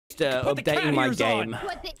updating my game.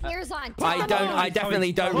 Put the ears on. I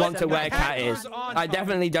definitely don't want to wear cat ears. I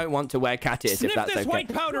definitely don't want to wear cat ears if that's okay.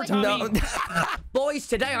 White powder, Tommy. No. Boys,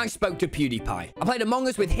 today I spoke to PewDiePie. I played Among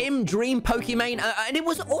Us with him, Dream, Pokimane, and it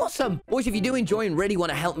was awesome. Boys, if you do enjoy and really want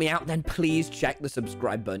to help me out, then please check the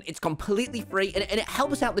subscribe button. It's completely free, and it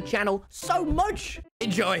helps out the channel so much.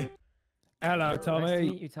 Enjoy. Hello, Tommy. Nice to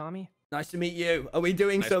meet you, Tommy. Nice to meet you. Are we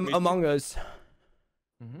doing some Among Us?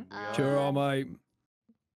 Sure, mate.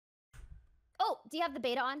 Oh, do you have the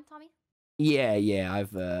beta on, Tommy? Yeah,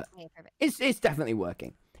 I've Okay, perfect. it's definitely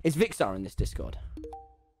working. Is Vixar in this Discord?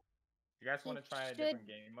 You guys want to try a different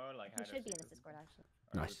game mode? Like, He should be in this Discord, actually.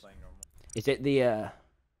 Nice. Is it the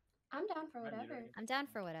I'm down for whatever. I'm down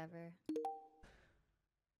for whatever.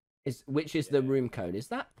 which is the room code? Is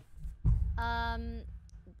that?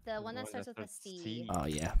 The one that starts with a C. Oh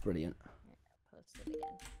yeah, brilliant. Post it again.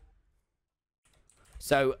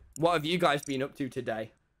 So, what have you guys been up to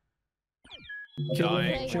today?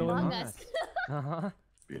 Dying. Among Us.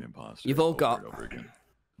 Be an imposter. You've all got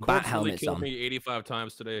bat helmets killed on. me 85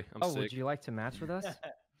 times today. I'm sick. Would you like to match with us?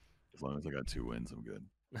 As long as I got 2 wins, I'm good.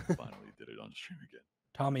 Finally did it on stream again.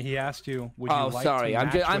 Tommy, he asked you. Would you like sorry. To I'm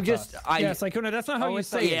match just. with us? Yes, like that's not how you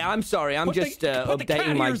say it. Yeah, I'm sorry. I'm just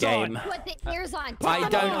updating my game. Put the ears on.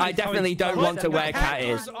 I definitely don't want to wear cat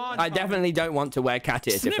ears. I definitely don't want to wear cat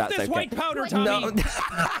ears if that's okay. White powder, Tommy. No,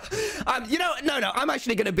 you know, no. I'm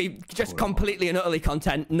actually gonna be just completely and utterly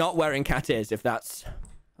content not wearing cat ears if that's.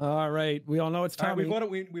 All right, we all know it's Tommy. Right,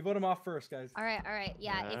 we vote him off first, guys. All right.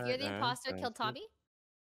 Yeah, if you're the imposter, kill Tommy.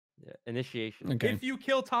 Yeah, initiation. Okay. If you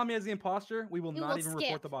kill Tommy as the imposter, we will not even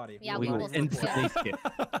report the body. Yeah, we will instantly skip.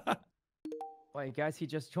 Wait, guys, he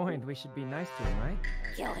just joined. We should be nice to him, right?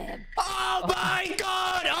 Kill him. Oh my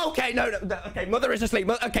God! Okay, no. Okay, mother is asleep.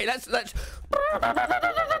 Okay, let's.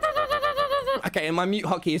 Okay, and my mute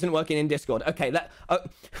hotkey isn't working in Discord. Okay,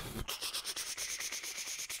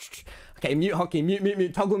 okay, mute hotkey,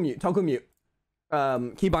 mute, toggle mute.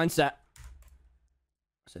 Keybind set.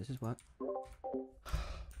 So does this work?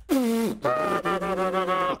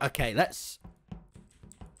 Okay, let's.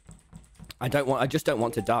 I just don't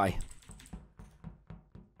want to die.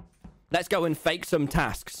 Let's go and fake some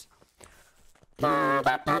tasks. So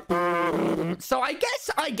I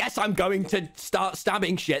guess I'm going to start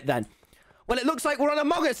stabbing shit then. Well, it looks like we're on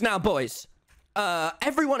Among Us now, boys.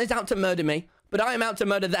 Everyone is out to murder me, but I am out to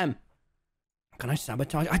murder them. Can I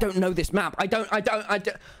sabotage? I don't know this map. I don't. Okay.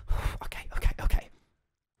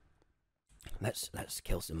 Let's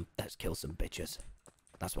kill some bitches.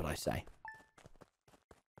 That's what I say.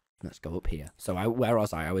 Let's go up here. So where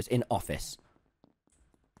was I? I was in office.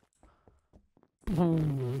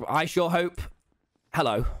 I sure hope.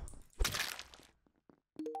 Hello.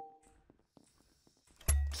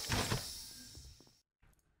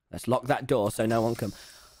 Let's lock that door so no one can.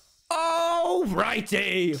 Oh,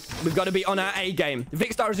 righty. We've got to be on our A game.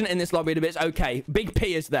 Vixar isn't in this lobby, but it's okay. Big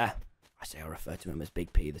P is there. I'll refer to him as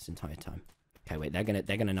Big P this entire time. Okay, wait. They're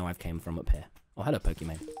gonna know I've came from up here. Oh, hello,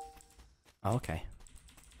 Pokimane. Oh, okay.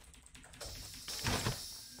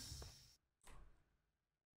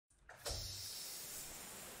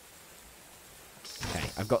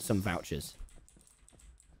 Okay, I've got some vouchers.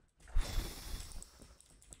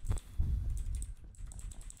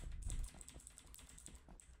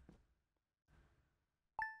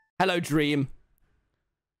 Hello, Dream.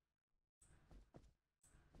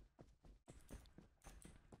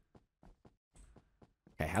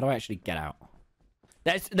 Okay, how do I actually get out?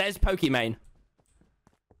 There's Pokimane.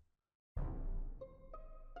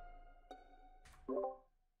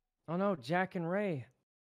 Oh no, Jack and Ray.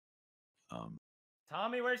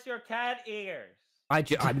 Tommy, where's your cat ears?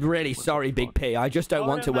 I'm really sorry, Big P. I just don't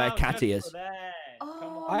want to wear cat ears.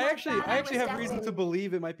 Oh, I actually have reason to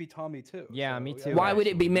believe it might be Tommy too. Yeah, me too. Why would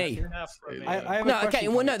it be me? No, okay,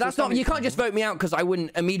 well, no, that's not. You can't just vote me out because I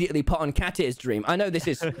wouldn't immediately put on cat ears, Dream. I know this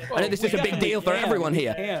is. I know this is a big deal for everyone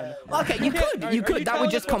here. Okay, you could. You could. That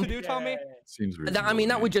would just come. Seems I mean,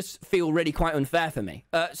 that would just feel really quite unfair for me.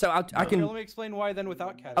 So I can. Let me explain why then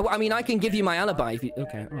without cat. I mean, I can give you my alibi if you.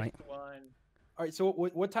 Okay, all right. All right, so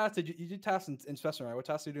what task did you did tasks in specimen, right? What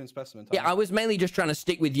tasks did you do in specimen? Yeah, I was mainly just trying to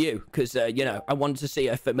stick with you because, you know, I wanted to see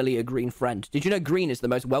a familiar green friend. Did you know green is the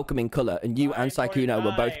most welcoming color, and you and Saikuno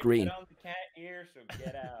were both green. Get on the cat ears, so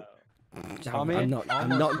get out. Tommy? I'm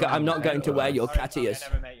not going to wear your cat ears. I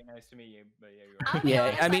never met you. Nice to meet you. But yeah,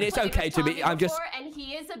 Yeah, I mean, it's okay to be. I'm just. And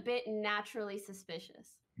he is a bit naturally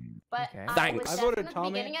suspicious. But thanks. I voted at the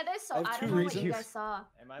Tommy. beginning of this, so I don't know what you guys saw.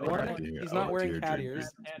 He's not wearing cat ears.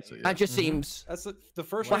 That just seems. That's the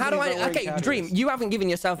first. Well, how do I? Okay, Dream, you haven't given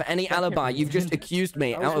yourself any alibi. You've just accused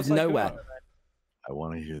me out of nowhere. I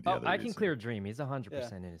want to hear the other I can reason. clear Dream. He's 100%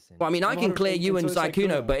 innocent. Well, I mean, I can clear you and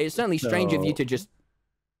Saikuno, but it's certainly strange of you to just...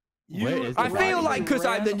 I feel like because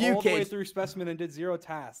I'm the new all the way kid. through specimen and did 0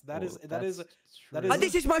 tasks. That is.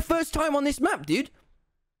 This is my first time on this map, dude.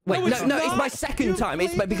 Wait, no, it's my second time.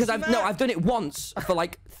 It's because I've done it once for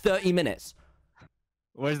like 30 minutes.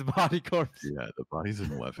 Where's the body corpse? Yeah, the body's in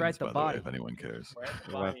weapons, Right, the by body. the way, if anyone cares.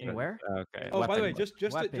 Where? Okay. Oh, by the way,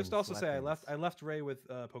 weapon. just also say I left Ray with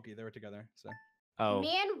Poki. They were together. So. Oh.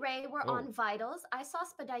 Me and Ray were on vitals. I saw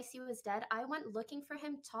Spadicy was dead. I went looking for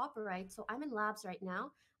him top right. So I'm in labs right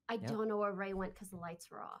now. I don't know where Ray went because the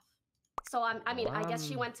lights were off. So I mean, I guess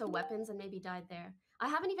she went to weapons and maybe died there. I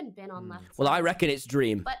haven't even been on left. Well, I reckon it's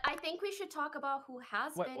Dream. But I think we should talk about who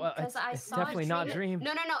has been because I saw definitely not Dream.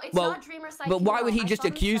 No, it's not Dream or Saikuno. But why would he just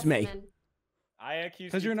accuse me? I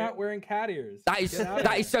accuse because you're not wearing cat ears. That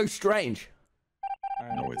is so strange. All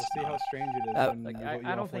right, No, we'll it's see how not. strange it is.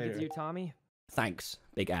 I don't think it's you, Tommy. Thanks,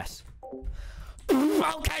 big S.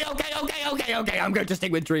 Okay. I'm going to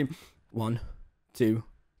stick with Dream. 1, 2,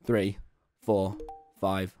 3, 4,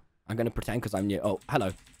 5. I'm going to pretend because I'm new. Oh, hello.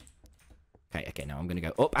 Okay, now I'm going to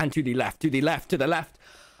go up and to the left, to the left.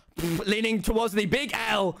 Leaning towards the big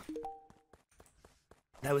L.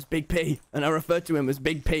 That was Big P, and I referred to him as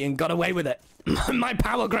Big P and got away with it. My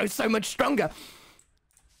power grows so much stronger.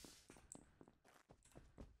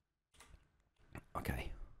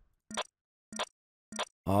 Okay.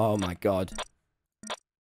 Oh my god.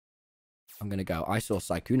 I'm gonna go. I saw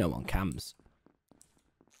Saikuno on cams.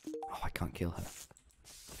 Oh, I can't kill her.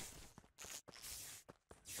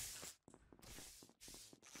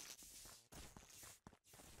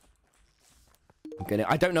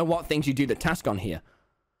 I don't know what things you do the task on here.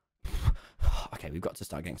 Okay, we've got to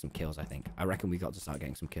start getting some kills, I think. I reckon we've got to start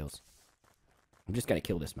getting some kills. I'm just gonna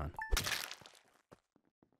kill this man.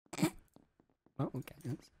 Oh, okay.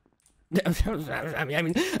 I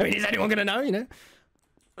mean, is anyone gonna know, you know?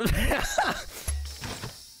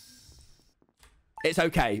 It's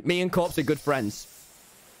okay. Me and Corpse are good friends.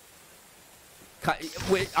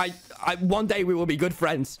 One day we will be good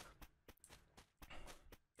friends.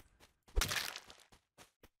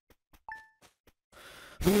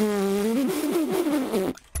 It's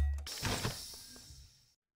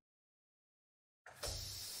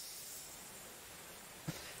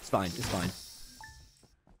fine. It's fine.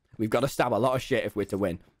 We've got to stab a lot of shit if we're to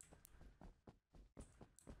win.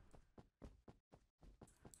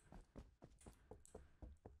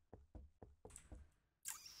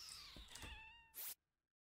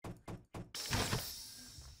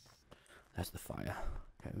 That's the fire.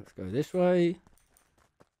 Okay, let's go this way.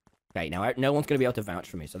 Okay, now no one's going to be able to vouch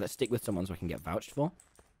for me, so let's stick with someone so I can get vouched for.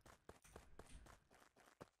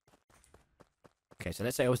 Okay, so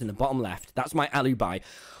let's say I was in the bottom left. That's my alibi.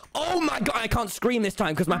 Oh my god, I can't scream this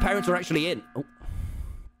time because my parents are actually in. Oh.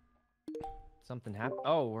 Something happened.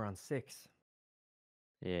 Oh, we're on 6.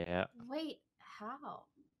 Yeah. Wait, how?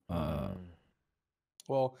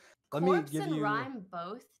 Well, let Corpse me give and you. Rhyme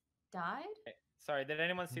both died? Sorry, did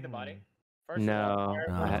anyone see the body? First No. of all,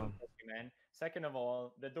 No, I hadn't. man. Second of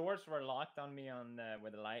all, the doors were locked on me on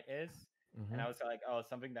where the light is, and I was like, "Oh,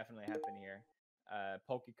 something definitely happened here."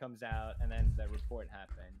 Poki comes out, and then the report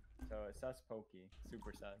happened. So sus Poki,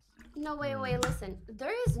 super sus. No, wait, listen.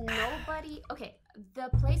 There is nobody. Okay, the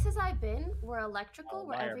places I've been were electrical,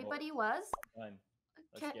 where everybody was. Done.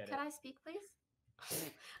 Can I speak, please?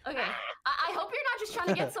 Okay, I hope you're not just trying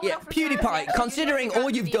to get someone out for PewDiePie, considering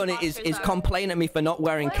all you've done is complain at me for not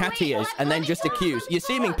wearing cat ears and then just accuse. You're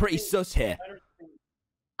seeming pretty sus here.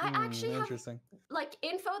 I actually have like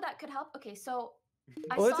info that could help. Okay, so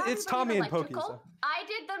I saw it's Tommy and Poki. So. I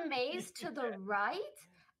did the maze to the right,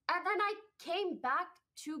 and then I came back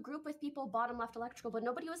to group with people bottom left electrical, but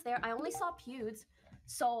nobody was there. I only saw pewds,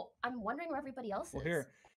 so I'm wondering where everybody else is. Well,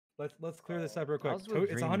 here. Let's clear this up real quick. most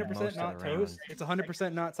It's 100% not of the Toast. It's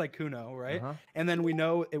 100% not Saikuno, right? And then we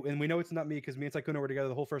know it's not me because me and Saikuno were together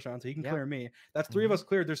the whole first round, so he can clear me. That's 3 of us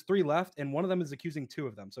cleared. There's 3 left, and one of them is accusing 2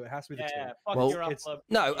 of them, so it has to be the 2. Well,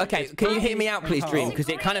 no, okay. Can you hear me out, please, Dream? Because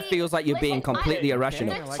it kind of feels like you're being completely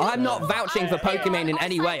irrational. I'm not vouching for Pokemon in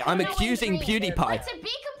any way. I'm accusing PewDiePie. But to be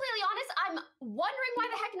completely honest, I'm wondering why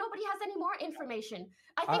the heck nobody has any more information.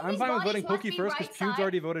 I'm fine with voting Poki first because Pewds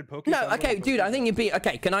already voted Poki. No, okay, dude, I think you'd be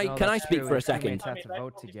okay. Can I speak for a second? Have to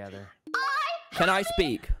vote together. Can I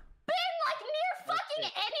speak? Been like near fucking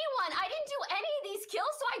anyone. I didn't do any of these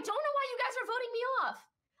kills, so I don't know why you guys are voting me off.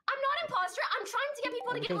 I'm not imposter. I'm trying to get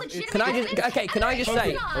people to get legitimate. Can I just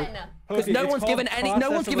say? Because no one's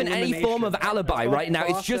given any form of alibi right now.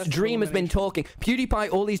 It's just Dream has been talking.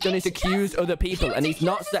 PewDiePie, all he's done is accuse other people, and he's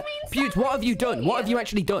not said. Pewds, what have you done? What have you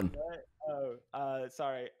actually done?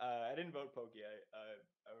 Sorry, I didn't vote Poki.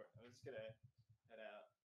 just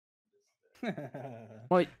gonna head out.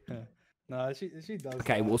 Wait. No, she does.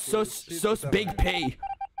 Okay, that. well, sus Big P.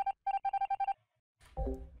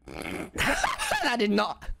 I did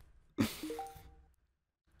not.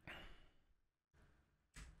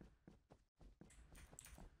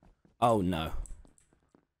 Oh no.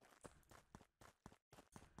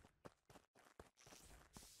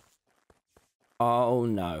 Oh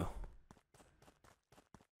no.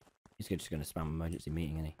 He's just gonna spam emergency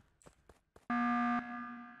meeting, isn't he?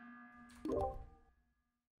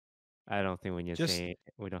 I don't think we need to say.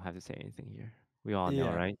 We don't have to say anything here. We all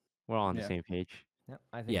know, right? We're all on the same page. Yep,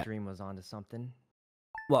 I think Dream was onto something.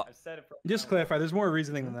 What? Just clarify. There's more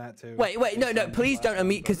reasoning than that too. Wait, no, please don't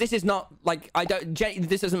unmute because this is not like I don't.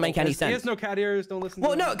 This doesn't make any sense. He has no cat ears. Don't listen.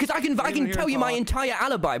 Well, to no, him. because I can tell you my entire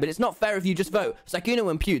alibi, but it's not fair if you just vote. Sakuno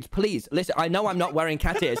and Pewds, please listen. I know I'm not wearing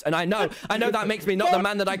cat ears, and I know that makes me not the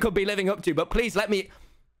man that I could be living up to. But please let me.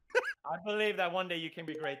 I believe that one day you can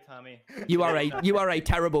be great, Tommy. You are a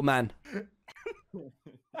terrible man.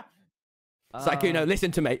 Sakuno,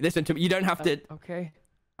 listen to me. Listen to me. You don't have to. Okay.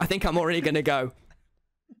 I think I'm already gonna go.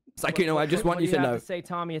 Sakuno, I just want you to know. What do you have to say,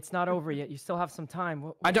 Tommy? It's not over yet. You still have some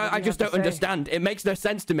time. I just don't understand. It makes no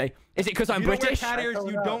sense to me. Is it because I'm British? Cat ears,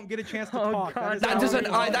 you don't get a chance to talk.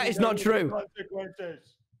 That is not true.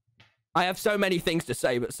 I have so many things to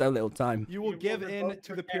say, but so little time. You will give in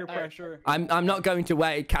to the peer pressure. I'm not going to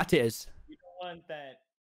wear cat ears. You don't want that.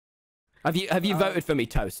 Have you voted for me,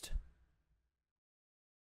 Toast?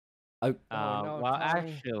 Oh, well,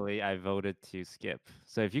 actually, I voted to skip.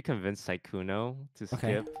 So if you convince Saikuno to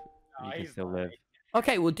skip, you can still live.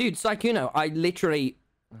 Okay, well, dude, Saikuno, I literally,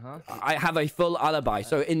 I have a full alibi.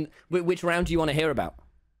 So in which round do you want to hear about?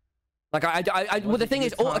 Like, well, the thing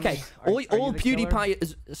is, all PewDiePie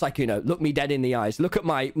is, Saikuno, look me dead in the eyes. Look at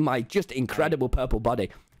my just incredible purple body.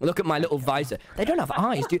 Look at my little visor. They don't have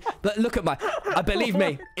eyes, dude. But look at my, believe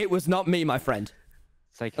me, it was not me, my friend.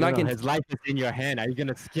 Saikuno, his life is in your hand. Are you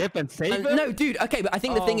gonna skip and save him? No, dude. Okay, but I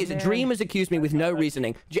think the thing is, Dream has accused me with no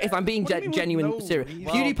reasoning. If I'm being genuine, serious,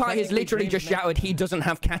 PewDiePie has literally just shouted he doesn't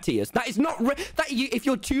have cat ears. That is not if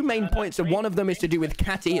your two main points and one of them is to do with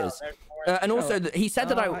cat ears. And also, he said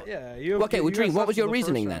that okay, well, Dream, what was your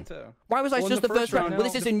reasoning then? Why was I just the first round? Well,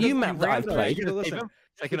 this is a new map that I've played.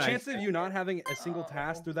 The chance of you not having a single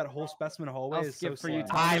task through that whole specimen hallway is so sad.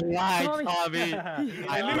 I lied, Tommy.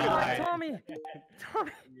 I lied.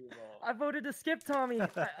 Tommy, I voted to skip Tommy. I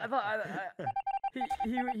thought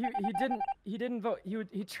he didn't vote.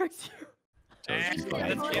 He tricked you.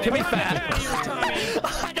 To be fair,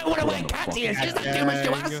 I don't want to wear cat ears. Is that too much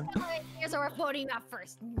to ask? Here's our voting map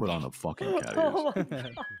first. Put on the fucking cat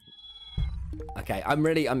ears. Okay, I'm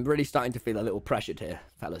really starting to feel a little pressured here,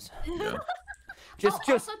 fellas. Yeah. Just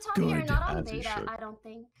also, Tommy, you're not on beta, I don't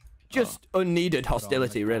think. Just unneeded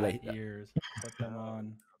hostility, really. Ears. Put them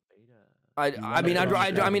on. I mean,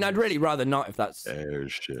 I'd really rather not if that's.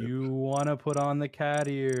 Airship. You want to put on the cat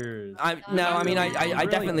ears? No, I mean, I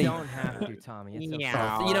definitely. don't have to, Tommy. It's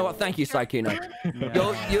okay. You know what? Thank you, Saikuno.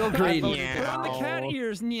 You're greedy. Put on the cat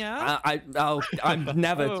ears, yeah. I'm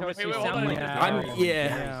never.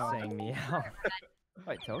 Yeah. Saying meow.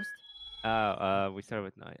 Wait, Toast? We started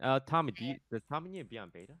with 9. Tommy, does Tommy need to be on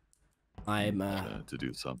beta? I'm to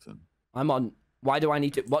do something. I'm on. Why do I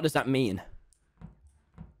need to? What does that mean?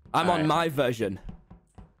 I'm on my version.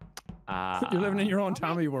 You're living in your own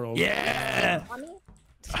Tommy world. Yeah.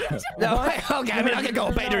 No, okay. I mean, I can go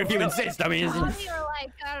on beta if you insist. I mean,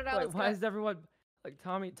 why is everyone like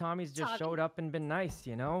Tommy's just showed up and been nice,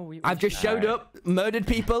 you know? I've just showed up, murdered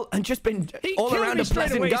people, and just been all around a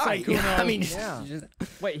pleasant guy. I mean,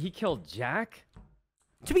 wait, he killed Jack?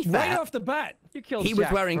 To be fair, right off the bat, you killed. He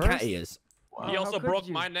was wearing cat ears. Wow. He also broke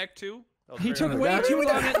my neck too. He took way too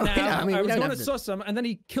long it now. I was going to suss him, and then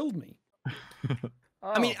he killed me.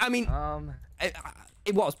 I mean,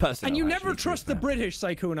 it was personal. And you never trust the British,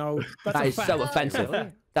 Saikuno. That is so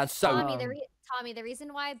offensive. That's so. Tommy, the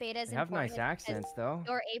reason why beta is they have nice accents, though.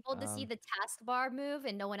 You're able to see the taskbar move,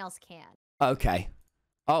 and no one else can. Okay.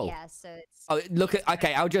 Oh. Yeah, so it's. Oh, look at.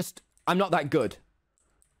 Okay, I'm not that good.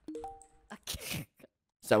 Okay.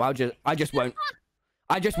 So I just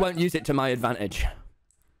won't use it to my advantage.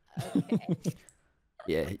 Okay.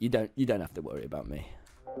 Yeah, you don't have to worry about me.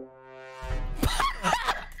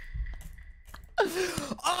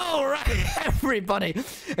 All right, everybody.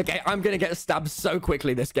 Okay, I'm gonna get stabbed so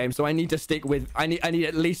quickly this game, so I need to stick with. I need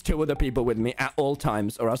at least 2 other people with me at all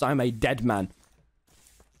times, or else I'm a dead man.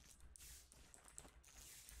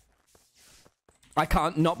 I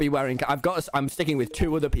can't not be wearing. I'm sticking with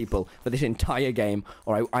 2 other people for this entire game,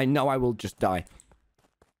 or I know I will just die.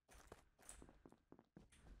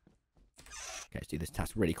 Okay, let's do this task.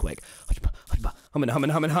 task really quick. Humming. No.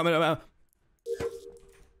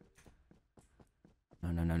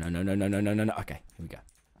 Okay, here we go.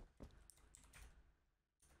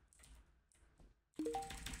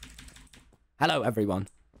 Hello, everyone.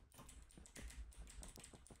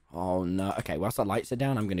 Oh, no. Okay, whilst the lights are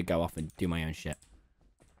down, I'm going to go off and do my own shit.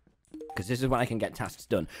 Because this is when I can get tasks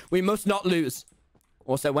done. We must not lose.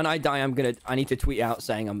 Also, when I die, I need to tweet out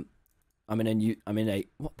saying what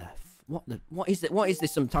is it? What is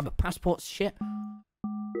this? Some type of passport shit?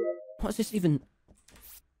 What's this even?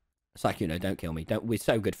 Psychuno, don't kill me. We're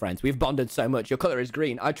so good friends. We've bonded so much. Your color is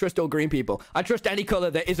green. I trust all green people. I trust any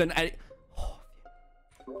color that isn't any...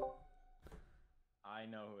 I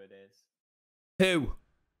know who it is. Who?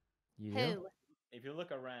 You? Who? If you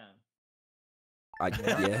look around.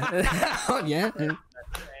 Yeah. Yeah.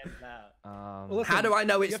 Well, listen, how do I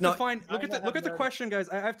know it's not? Look at the question, guys.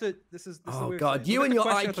 I have to. This is oh God! You and your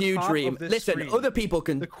IQ dream. Listen, screen. Other people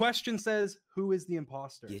can. The question says, "Who is the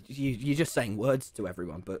imposter?" You're just saying words to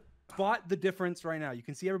everyone, but spot the difference right now. You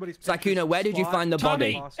can see everybody's. Psychuno, where did you find the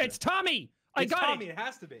body? It's Tommy. I got Tommy. it. It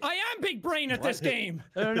has to be. I am big brain at this game.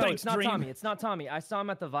 No, it's not Tommy. It's not Tommy. I saw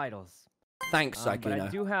him at the vitals. Thanks, Psychuno. But I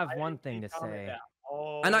do have one thing to say.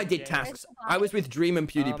 And I did tasks. I was with Dream and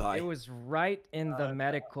PewDiePie. It was right in the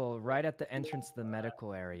medical, right at the entrance to the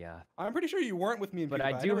medical area. I'm pretty sure you weren't with me and PewDiePie. But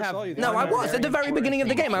I do have. No, I was at the very beginning of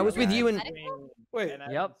the game. I was with you and. Wait.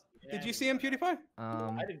 Yep. Did you see him, PewDiePie?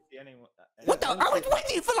 I didn't see anyone. What the? I was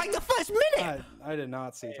with you for like the first minute. I did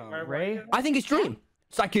not see Tommy. Ray? I think it's Dream.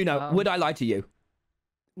 Psychuno, would I lie to you?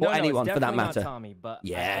 No, or anyone for that matter? Not Tommy, but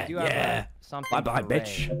yeah, I do have something. Bye,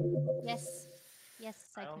 bitch. Yes. Yes,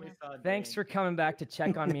 Thanks for coming back to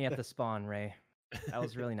check on me at the spawn, Ray. That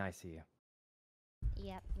was really nice of you.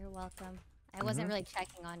 Yep, you're welcome. I wasn't really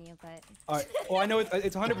checking on you, but... All right. Well, I know it's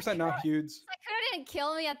 100% not pewds. Sakura didn't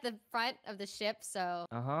kill me at the front of the ship, so...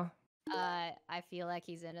 Uh-huh. I feel like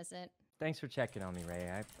he's innocent. Thanks for checking on me, Ray.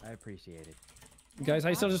 I appreciate it. Guys,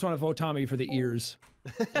 I still just want to vote Tommy for the ears.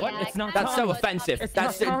 What? Yeah, it's not That's so offensive.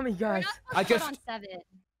 That's Tommy, guys. I just... on 7.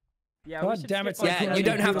 Yeah, God damn it! Yeah, you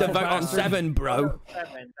don't have to vote on 7, bro.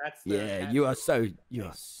 7, yeah, you are so.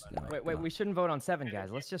 Wait, we shouldn't vote on 7, guys.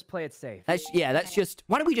 Let's just play it safe. Let's just.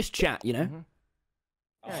 Why don't we just chat? You know.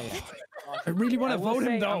 Yeah. I really want to vote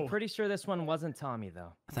him though. I'm pretty sure this one wasn't Tommy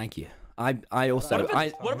though. Thank you. I also.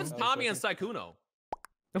 What if it's Tommy and Psychuno?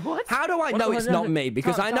 What? How do I know it's not me?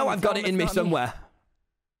 Because I know I've got it in me somewhere.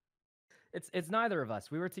 It's neither of us.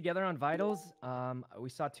 We were together on vitals. We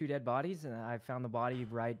saw 2 dead bodies, and I found the body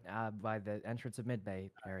right by the entrance of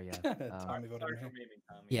Mid-Bay area. Tommy voted me.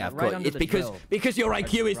 Yeah, of course. It's because your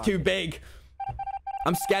IQ is too big.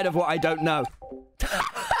 I'm scared of what I don't know.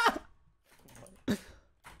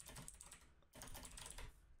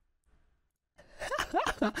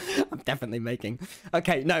 I'm definitely making.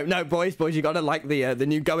 Okay, no, boys, you gotta like the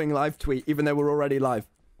new going live tweet, even though we're already live.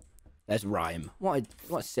 There's Rhyme. What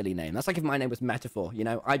a silly name. That's like if my name was Metaphor, you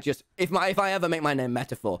know? If I ever make my name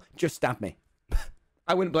Metaphor, just stab me.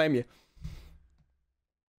 I wouldn't blame you.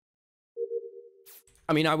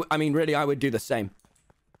 I mean, really, I would do the same.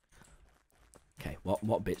 Okay,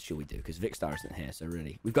 what bits should we do? Because Vicstar isn't here, so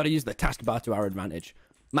really, we've got to use the taskbar to our advantage.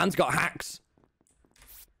 Man's got hacks.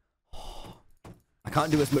 I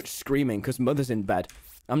can't do as much screaming because Mother's in bed.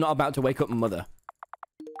 I'm not about to wake up Mother.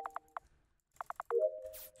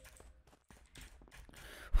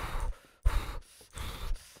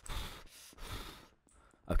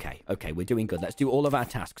 Okay, we're doing good. Let's do all of our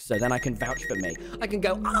tasks so then I can vouch for me. I can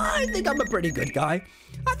go, I think I'm a pretty good guy.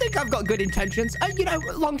 I think I've got good intentions. You know,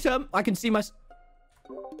 long term, I can see my...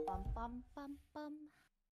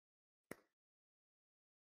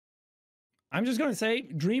 I'm just going to say,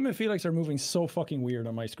 Dream and Felix are moving so fucking weird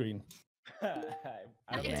on my screen. Yeah,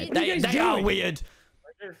 they are weird.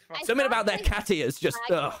 Something about their cat ears just...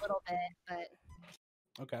 A little bit, but...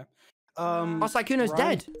 Okay. Psychuno's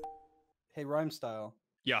dead. Hey, Rhyme Style.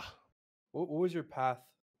 Yeah. What was your path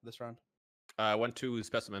this round? I went to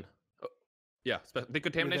Specimen. Oh, yeah,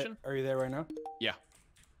 decontamination. Are you there right now? Yeah.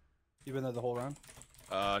 You've been there the whole round?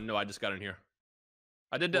 No, I just got in here.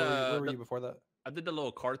 I did. Where were you before that? I did the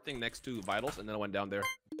little card thing next to Vitals, and then I went down there.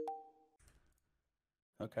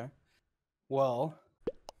 Okay. Well,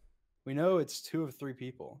 we know it's 2 of 3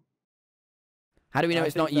 people. How do we know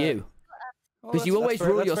it's not you? Because you always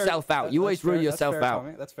rule yourself out. You always rule yourself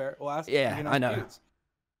out. That's fair. Well, ask. Yeah, I know. Pewds.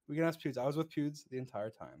 We can ask Pewds. I was with Pewds the entire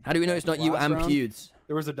time. How do we know it's not you and Pewds?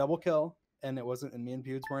 There was a double kill, and it wasn't. And me and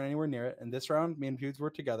Pewds weren't anywhere near it. And this round, me and Pewds were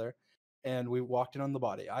together, and we walked in on the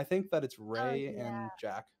body. I think that it's Ray and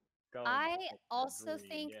Jack. I also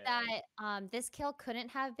think that this kill couldn't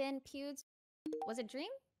have been Pewds. Was it Dream?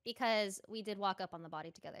 because we did walk up on the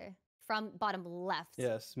body together from bottom left.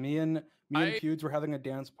 Yes, me and Pewds were having a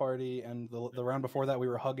dance party, and the round before that we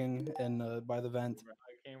were hugging and by the vent.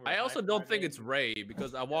 I also don't think it's Ray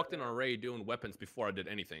because I walked in on Ray doing weapons before I did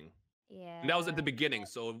anything. Yeah. And that was at the beginning,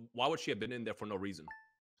 so why would she have been in there for no reason?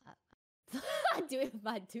 Doing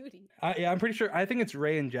my duty. Yeah, I'm pretty sure. I think it's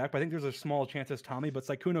Ray and Jack, but I think there's a small chance it's Tommy. But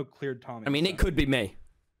Sykkuno cleared Tommy. I mean, it could be me.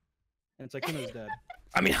 And Sykkuno's dead.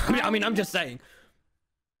 I mean, I'm just saying.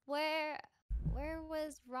 Where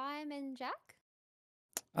was Rhyme and Jack?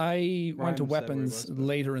 I went to Rhyme said where he weapons was,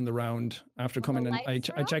 later in the round after coming in. I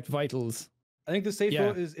checked vitals. I think the safe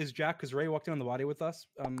Yeah. vote is Jack because Ray walked in on the body with us.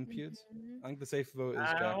 Pewds. I think the safe vote is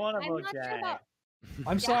I Jack. don't want to I'm vote not sure Jack. about.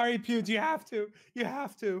 I'm sorry, Pewds. You have to. You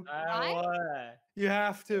have to. I don't wanna. You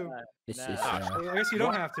have to. This Nah. is. I guess you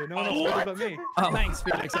don't have to. No one else voted but me. Oh. Thanks,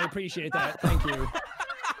 Felix. I appreciate that. Thank you.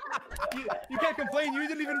 You can't complain. You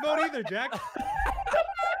didn't even vote either, Jack.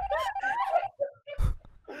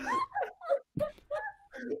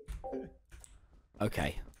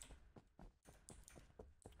 Okay.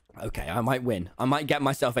 Okay, I might win. I might get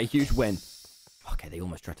myself a huge win. Okay, they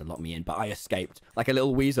almost tried to lock me in, but I escaped like a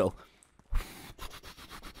little weasel.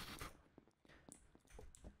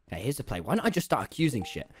 Okay, here's the play. Why don't I just start accusing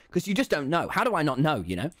shit? Because you just don't know. How do I not know,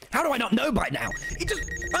 you know? How do I not know by now?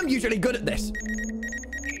 I'm usually good at this.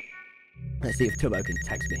 Let's see if Tubbo can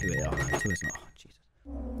text me who it is. Oh, Tubbo's not. Oh,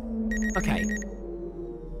 Jesus. Okay.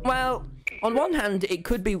 Well, on one hand, it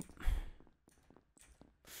could be...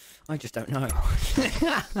 I just don't know.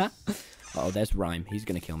 Oh, there's Rhyme. He's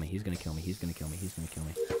gonna kill me. He's gonna kill me. He's gonna kill me. He's gonna kill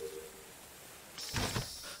me.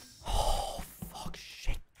 Oh, fuck,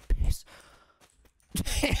 shit, piss.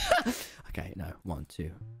 Okay, no, 1,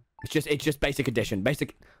 2. It's just basic addition.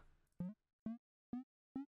 Basic.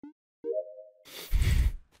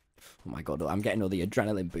 Oh my god, I'm getting all the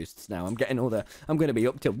adrenaline boosts now. I'm gonna be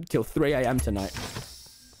up till 3 AM tonight.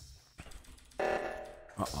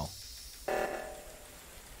 Uh-oh.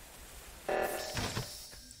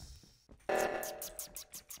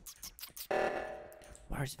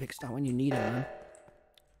 Where's Vicstar when you need him, man?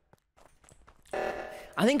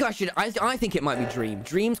 I think I should. I think it might be Dream.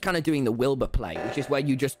 Dream's kind of doing the Wilbur play, which is where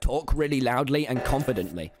you just talk really loudly and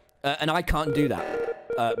confidently. And I can't do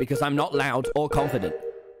that because I'm not loud or confident.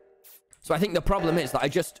 So I think the problem is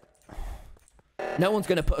that no one's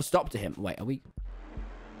going to put a stop to him. Wait, are we?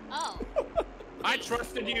 Oh. I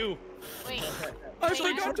trusted you. Wait. I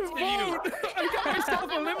forgot to vote. I got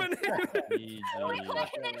myself eliminated. Wait,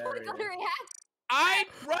 and then who's gonna react? I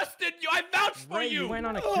trusted you. I vouched for Ray, you. you went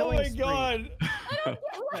on a killing spree. God.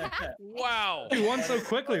 Wow. You won so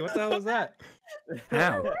quickly. What the hell was that?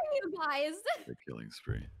 How? Where are you guys? The killing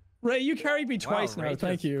spree. Ray, you carried me twice Ray now.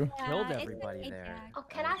 Thank just you. Killed it's everybody okay, there. Jack. Oh,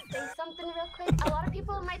 can I say something real quick? A lot of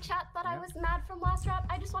people in my chat thought I was mad from last round.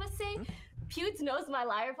 I just want to say, Pewds knows my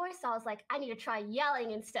liar voice, so I was like, I need to try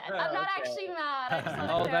yelling instead. I'm not actually mad. I just want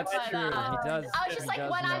to Oh, that's true. clarify that. He does. I was just he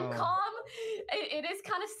like, when does I'm know. calm, it is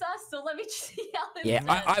kind of sus, so let me just yell Yeah,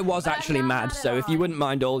 instead. I was But I'm actually not mad. at So if you all. wouldn't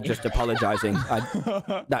mind all just apologizing,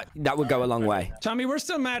 that would go a long way. Tommy, we're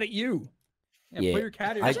still mad at you. Yeah, Put your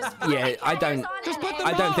cat I ears on. don't. Just put them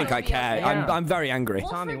I don't on. think I care. Yeah. I'm very angry. We'll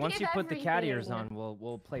Tommy, once you forgive put the cat ears everything. on,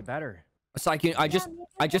 we'll play better. It's like I just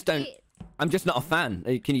don't. I'm just not a fan.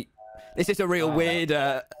 Can you? This is a real weird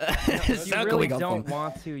You circle really we got don't from.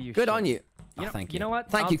 want to. You Good should. on you. You know, thank you know what?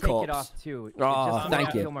 Thank I'll you, take Corpse. it off too. Oh, just thank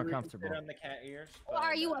to you. feel more comfortable. Sit on the cat ears. Well,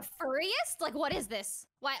 are you a furriest? Like, what is this?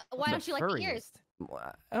 Why don't you like the ears? No,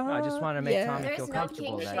 I just want to make Tommy There's feel no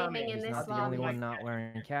comfortable kink that shaming in he's this not the only lobby. one not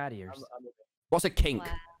wearing cat ears. What's a kink?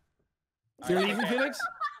 Wow. So you're leaving, Felix?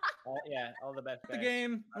 Yeah, all the best. The guys.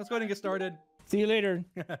 game. Let's go ahead and get started. See you later.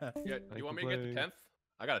 Yeah, you want me to get the 10th?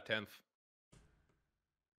 I got a 10th.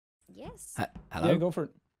 Yes. Hello. Yeah, go for it.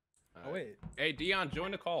 Oh wait. Hey, Dion,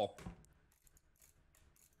 join the call.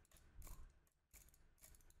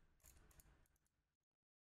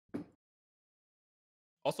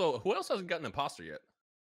 Also, who else hasn't gotten an imposter yet?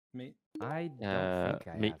 Me. I don't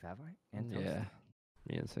think I me- have I? And Toast? Yeah.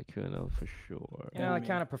 Me and Sykkuno for sure. Yeah, I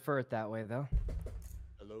kind of prefer it that way though.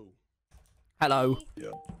 Hello. Hello. Yeah.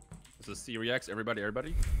 This is C-Reacts. Everybody.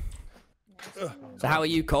 So how are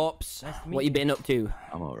you, Corpse? Nice to What meet you been up to?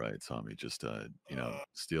 I'm all right, Tommy. Just still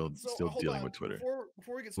hold dealing on. with Twitter.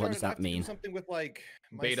 Before we get What started, does I that have to do mean? something with like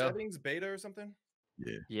my Beta? settings, beta or something.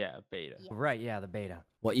 Yeah. Yeah, beta. Right, yeah, the beta.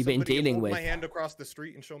 What you been Somebody dealing hold with? my hand across the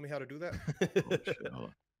street and show me how to do that. Oh, shit, hold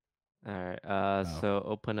on. All right. Oh. So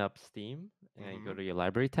open up Steam and go to your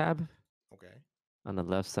library tab. Okay. On the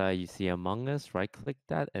left side, you see Among Us. Right-click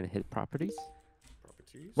that and hit Properties.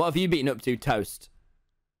 Properties. What have you been up to, Toast?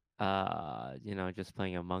 you know, just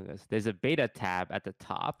playing Among Us. There's a beta tab at the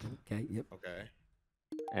top. Okay. Yep. Okay.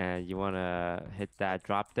 And you want to hit that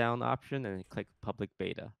drop down option and click public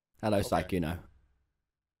beta. Hello, Okay. Psychuno.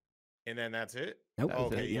 And then that's it? Nope.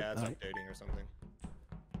 Okay, it, yeah, yep, it's alright. updating or something.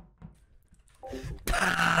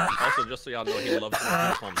 Also, just so y'all know, he loves when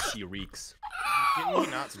we call him She Reeks. Can we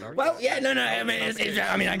not start? Well, yeah, no. I mean,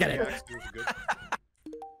 I mean, I get it.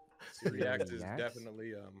 React is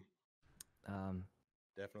definitely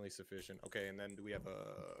Definitely sufficient. Okay, and then do we have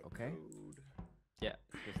a code? Yeah,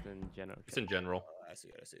 just in general. It's in general. I see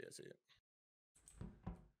it.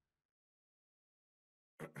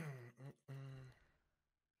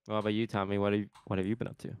 What about you, Tommy? What have you been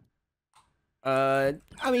up to?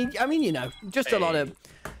 I mean, you know, just a lot of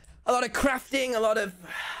crafting, a lot of.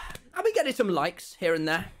 I've been getting some likes here and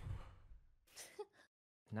there.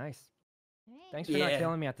 Nice. Right. Thanks for not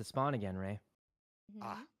killing me at the spawn again, Ray.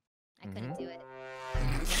 I couldn't do it.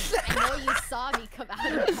 I know you saw me come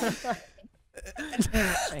out of it.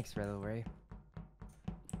 Thanks, Ray.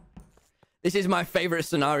 This is my favorite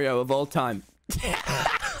scenario of all time. How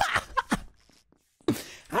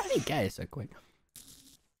did he get it so quick?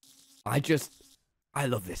 I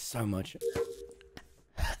love this so much.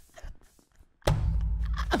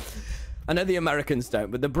 I know the Americans don't,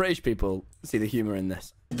 but the British people see the humor in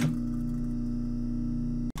this.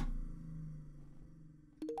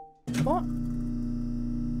 What?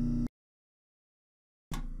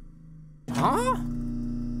 Huh?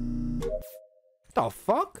 The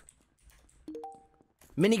fuck?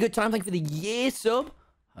 Mini good time, thank you for the year sub.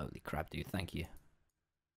 Holy crap, dude, thank you.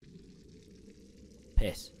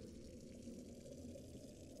 Piss.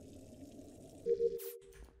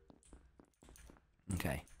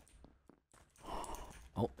 Okay.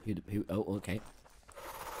 Oh, oh, okay.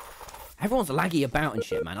 Everyone's laggy about and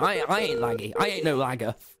shit, man. I ain't laggy. I ain't no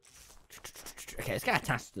lagger. Okay, let's get a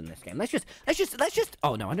task in this game. Let's just.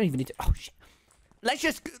 Oh no, I don't even need to. Oh shit. Let's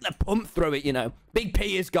just pump through it, you know. Big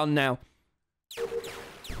P is gone now.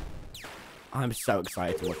 I'm so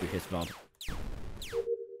excited to watch his VOD.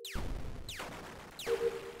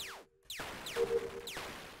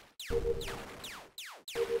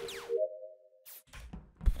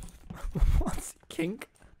 What's kink?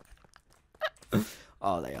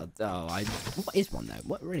 Oh, they are. Oh, what is one though?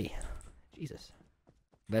 What really? Jesus.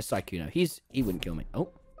 There's Psychuno. He wouldn't kill me. Oh.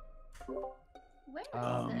 Where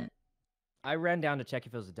is it? I ran down to check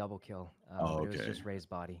if it was a double kill. But it was okay. just Ray's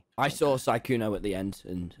body. I saw Psychuno at the end,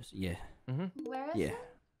 and yeah. Where is Yeah. it?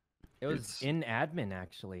 It was in admin,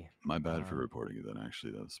 actually. My bad for reporting it then,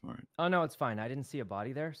 actually. That was smart. Oh, no, it's fine. I didn't see a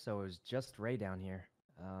body there, so it was just Ray down here.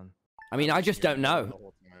 I mean, I just don't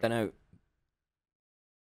know. Don't know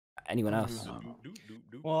anyone else.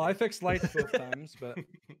 Well, I fixed lights both times, but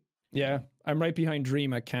Yeah, I'm right behind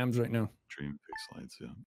Dream at cams right now. Dream fix lights, yeah.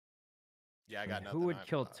 Yeah, I got nothing. Who would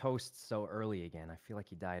kill Toast so early again? I feel like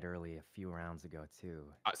he died early a few rounds ago, too.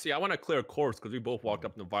 See, I want to clear course because we both walked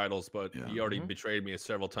up in the vitals, but he already betrayed me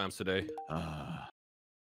several times today.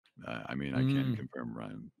 I mean, I can't confirm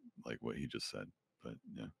Ryan like what he just said, but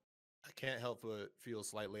yeah. I can't help but feel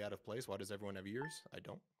slightly out of place. Why does everyone have ears? I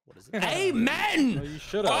don't. What is it? Amen! no, you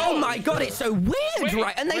should Oh my god, it's so weird,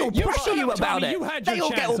 right? And they all pressure you about it. They all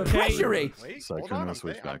get all pressury. Wait, So I hold on, couldn't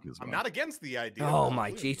switch back as well. I'm not against the idea. Oh my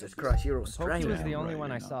Jesus Christ, you're all Poki strange. was the only right,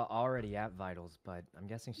 one I you know. saw already at vitals, but I'm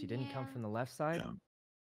guessing she didn't come Yeah. from the left side. Yeah.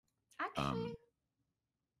 Actually,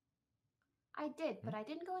 I did, but I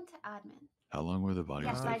didn't go into admin. How long were the bodies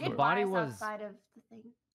Yes, there I did for? body wires was- outside of the thing.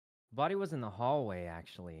 Body was in the hallway,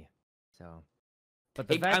 actually. So, but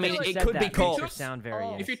the It- fact I mean, that you it said could be that caught. makes her sound very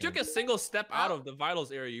Oh. If you took a single step out of the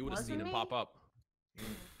vitals area, you would have seen him Wasn't pop up.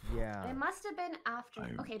 Yeah. It must have been after.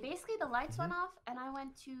 I- Okay, basically the lights went off, and I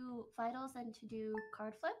went to vitals and to do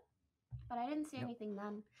card flip, but I didn't see anything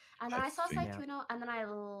then. And then I I saw think- Psychuno, and then I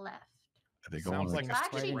left. I think Sounds like So I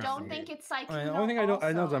actually square don't round. think it's I Psychuno. mean, the only thing I know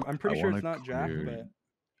is also. I'm pretty I sure wanna it's not Jack, clear- but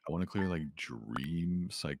I want to clear like Dream,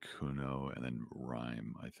 Psychuno, and then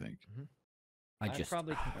Rhyme, I think. I'd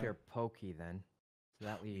probably compare Poki then. So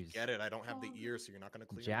that leaves Get it? I don't have the ears, so you're not gonna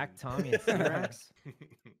clear. Jack, me. Tommy, and Cyrax.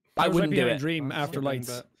 I was wouldn't right do behind it. Dream after Something, lights.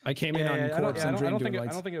 but- I came in on I don't, corpse yeah, I and don't, Dream I don't doing think lights.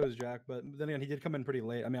 I don't think it was Jack, but then again, he did come in pretty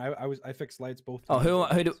late. I mean, I fixed lights both Oh,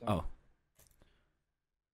 times. who do? so- Oh.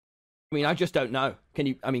 I mean, I just don't know. Can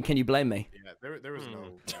you blame me? Yeah, there was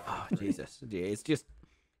no. Oh, Jesus. Yeah,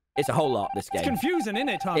 it's a whole lot, this game. It's confusing, isn't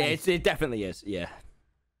it, Tommy? Yeah, it definitely is. Yeah.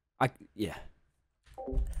 Yeah.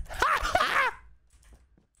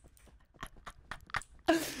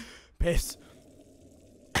 Piss.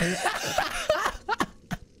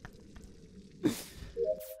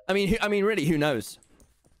 I mean, really, who knows?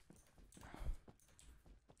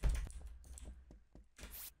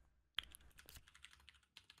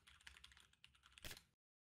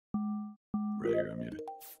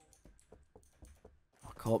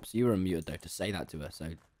 Corpse, you were unmuted though to say that to her, so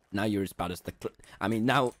now you're as bad as the. I mean,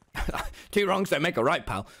 now 2 wrongs don't make a right,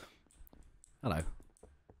 pal. Hello.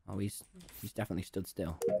 Oh, he's definitely stood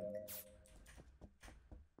still.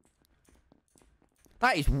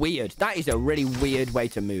 That is weird. That is a really weird way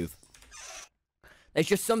to move. There's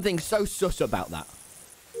just something so sus about that.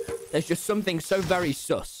 There's just something so very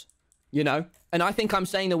sus, you know? And I think I'm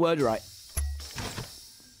saying the word right.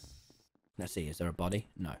 Let's see, is there a body?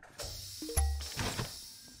 No.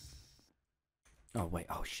 Oh, wait.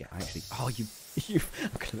 Oh, shit. I actually... Oh, you...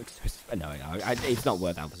 I'm gonna look so... No, it's not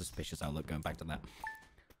worth how suspicious I'll look going back to that.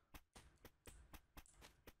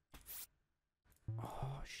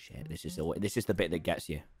 Oh, shit. This is the bit that gets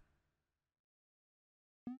you.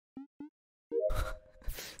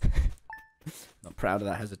 Not proud of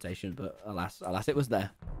that hesitation, but alas, it was there.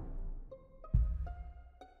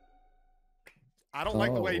 I don't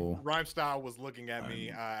like the way Rhymestyle was looking at me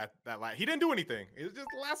at that last. He didn't do anything. It was just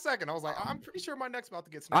the last second. I was like, I'm pretty sure my neck's about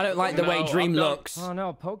to get snapped. I don't like the way Dream looks. Oh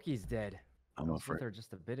no, Poki's dead. I'm I was afraid. with her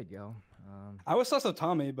just a bit ago. I was sus of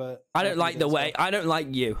Tommy, but I don't like the way. I don't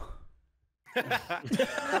like you.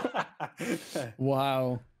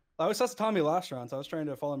 Wow. I was sus of Tommy last round, so I was trying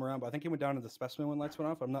to follow him around, but I think he went down to the specimen when lights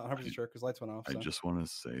went off. I'm not 100% sure because lights went off. So. I just want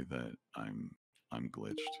to say that I'm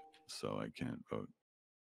glitched, so I can't vote.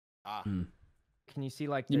 Can you see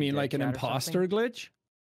like? You mean like an imposter glitch?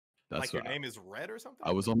 That's like your name is red or something?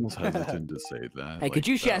 I was almost hesitant to say that. Hey, could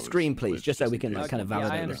you share screen, please, just so we can like, kind of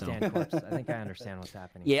validate I understand, Corpse. I think I understand what's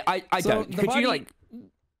happening. Yeah, I don't. Could you like?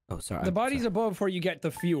 Oh, sorry. The body's above where you get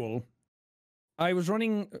the fuel. I was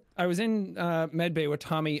in medbay with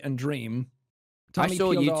Tommy and Dream. Tommy I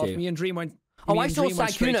saw peeled you off. two. Me and Dream went. Oh, I saw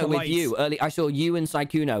Saikuno with you early. I saw you and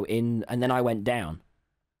Saikuno in, and then I went down.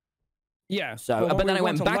 Yeah. So, but then I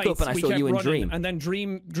went back up and I saw you and Dream. And then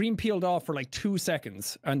Dream peeled off for like 2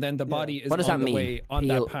 seconds, and then the body is what does that on the mean? way on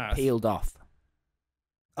that path. Peeled off.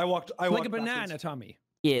 I walked like a banana, Tommy.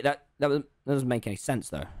 Yeah, that doesn't make any sense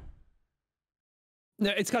though.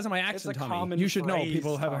 No, it's because of my accent, Tommy. You should know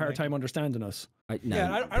people have a hard time understanding us. No,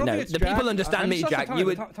 yeah, I don't think it's the Jack. people understand me, Jack. Tommy, you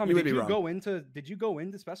would Tommy, be wrong. Did you go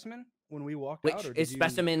into specimen when we walked Which out? Or is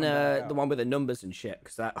specimen the one with the numbers and shit?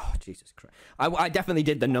 Because that, oh Jesus Christ, I definitely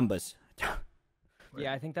did the numbers.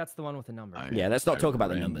 Yeah, I think that's the one with the numbers. Yeah, let's not talk about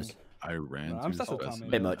the numbers. I ran I'm to sus of Tommy. specimen.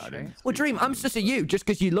 Bit much. I didn't Well, see Dream, I'm sus of you just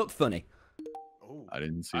because you look funny. I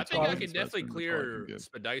didn't see. I think I Tommy can in definitely specimen, that's all I clear can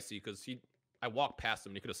give. Spadicy because I walked past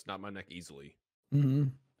him and he could have snapped my neck easily. Mm-hmm.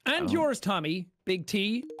 And yours, Tommy, Big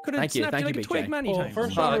T, could have snapped you like a twig many times.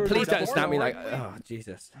 Please don't snap me like, oh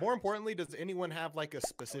Jesus. More importantly, does anyone have like a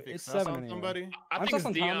specific It's sus 7 on anyway. somebody? I think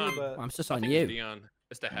it's Dion. I'm sus I on think you. it's Dion.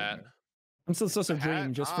 It's the hat. I'm still sus of The hat?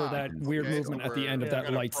 Dream just for that weird okay, movement so at the end of we're that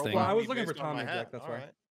gonna lights thing. Well, I was profile me looking for based on my Tommy, hat. Jack. That's All why.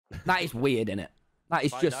 right. That is weird, innit? That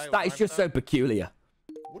is If I just die with that is just so Rhymestyle? peculiar.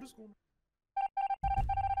 What is going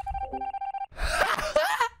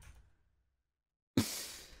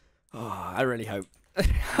Oh, I really hope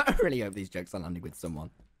these jokes are landing with someone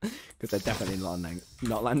because they're definitely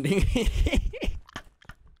not landing.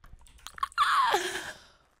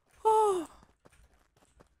 Oh.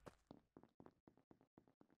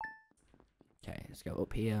 Okay, let's go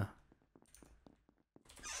up here.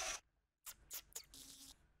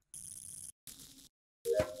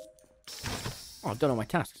 Oh, I've done all my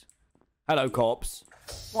tasks. Hello, Corpse.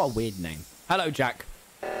 What a weird name. Hello, Jack.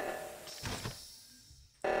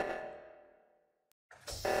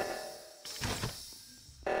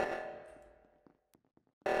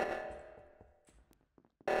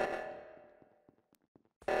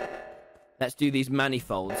 Let's do these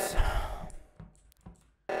manifolds.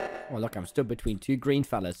 Oh, look, I'm stood between 2 green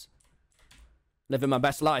fellas. Living my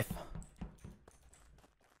best life.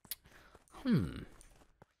 Well,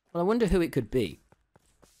 I wonder who it could be.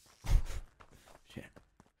 Shit.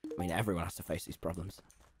 I mean, everyone has to face these problems.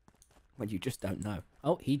 When you just don't know.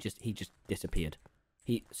 Oh, he just disappeared.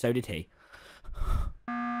 So did he.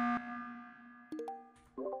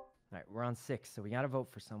 All right, we're on 6, so we gotta vote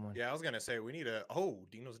for someone. Yeah, I was gonna say we need a. Oh,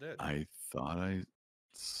 Dino's dead. I thought I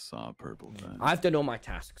saw purple vent. I've done all my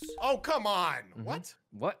tasks. Oh, come on! What?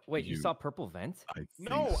 What? Wait, you saw purple vent?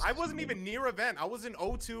 No, I wasn't even near a vent. I was in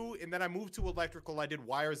O2, and then I moved to electrical. I did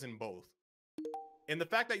wires in both. And the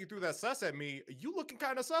fact that you threw that sus at me, you looking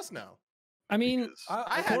kind of sus now. I mean,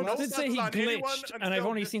 I had no did say he sus on anyone glitched, and I've until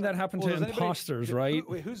only this seen that time. happen Well, to does anybody- imposters, right?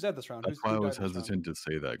 Wait, who's dead this round? That's why I was hesitant to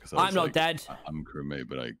say that because I'm not dead. I'm crewmate,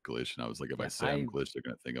 but I glitched, and I was like, if I say I'm glitched, they're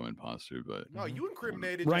gonna think I'm imposter. But No, you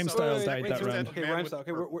incriminated. Rhymestyle yourself. died that round. Okay, Rhymestyle.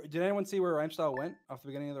 Okay, did anyone see where Rhymestyle went off the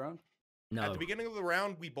beginning of the round? No. At the beginning of the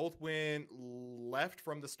round, we both went left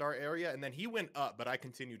from the start area, and then he went up, but I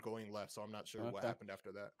continued going left, so I'm not sure what happened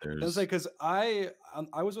after that. I was like, because I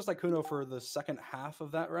was with Saikuno for the second half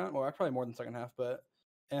of that round. Well, probably more than second half, but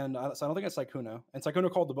so I don't think it's Saikuno. And Saikuno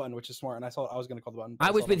called the button, which is smart. And I was going to call the button.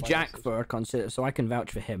 I was with Jack for a concert, so I can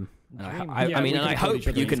vouch for him. Yeah, I mean, and I hope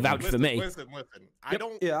you can vouch for me. Listen. I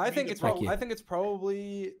don't. Yeah, I think it's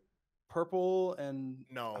probably Purple and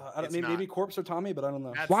maybe Corpse or Tommy, but I don't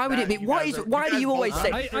know. Why would it be? Why do you always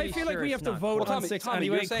say? I feel like we have to vote on 6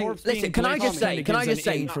 anyway. Listen, can I just say?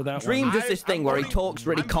 Dream does this thing where he talks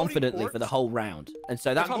really confidently for the whole round, and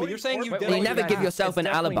so that Tommy, you're saying you you never give yourself an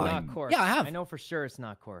alibi. Yeah, I have. I know for sure it's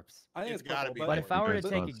not Corpse. I think it's gotta be. But if I were to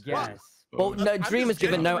take a guess. Well, no, Dream has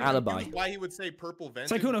given no alibi. Why he would say purple vent?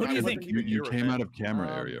 Saikuno, who do you think? You came out of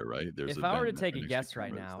camera area, right? If I were to take a guess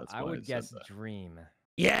right now, I would guess Dream.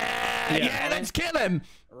 Yeah, let's kill him.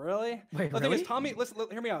 Really? Wait, the thing is, Tommy, listen,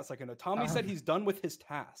 hear me out a second. Tommy said he's done with his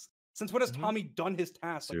task. Since when has Tommy done his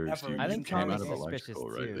task ever? I think Tommy's suspicious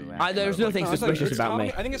too. There's nothing suspicious about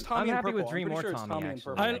me. I think it's Tommy I'm and happy Purple. with Dream or Tommy.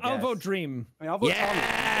 I'll vote Dream. I'll vote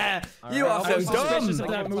Yeah, Tommy. you are so dumb.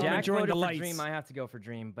 That movement Jack during the voted for lights. Dream. I have to go for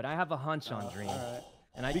Dream, but I have a hunch on Dream. All right.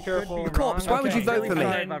 And Be careful. Corpse, why would you vote for me?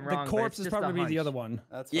 The Corpse is probably the other one.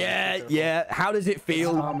 Yeah. How does it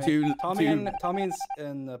feel to Tommy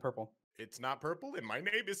and Purple? It's not purple, and my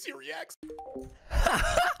name is Siriax.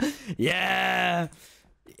 Yeah,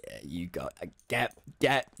 you got get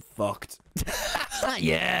fucked.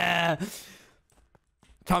 Yeah,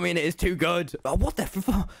 TommyInnit is too good. Oh, what the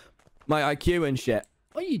fuck? My IQ and shit.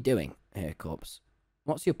 What are you doing here, Corpse?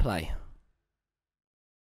 What's your play?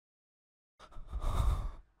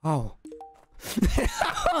 Oh.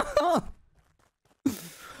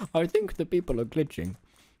 I think the people are glitching.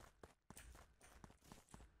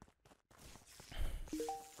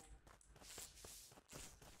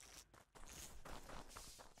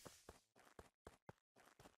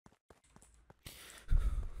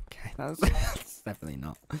 Okay, that's definitely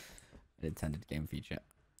not an intended game feature.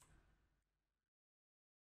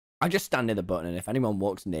 I just stand near the button, and if anyone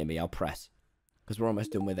walks near me, I'll press. Because we're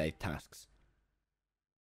almost done with 8 tasks.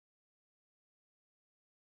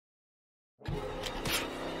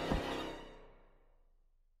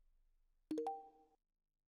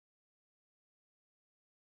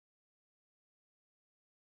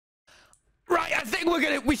 Right, I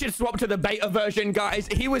think we should swap to the beta version, guys.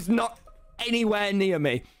 He was not anywhere near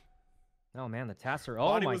me. Oh man, the tasks are.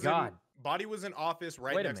 Oh my god. Body was in office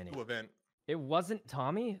right next to event. It wasn't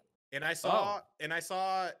Tommy. And I saw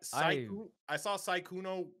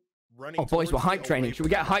Saikuno running. Oh boys, we're hype training. Should we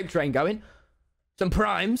get a hype train going? Some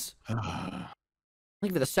primes.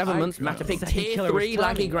 Look for the 7 months. Matter pick tier 3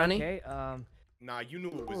 laggy granny. Okay, nah, you knew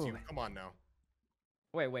it was you. Come on now.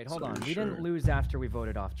 Wait, hold on. We didn't lose after we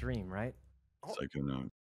voted off Dream, right? Saikuno,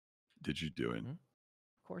 did you do it? Of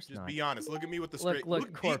course not. Just be honest. Look at me with the straight.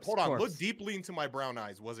 Look, Corpse, hold on. Look deeply into my brown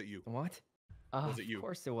eyes. Was it you? What? Was it you? Of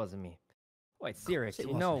course it wasn't me. Wait, serious?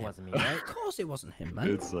 You know it wasn't me, right? Of course it wasn't him,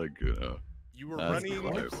 man. It's Saikuno. You were running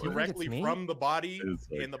directly from the body,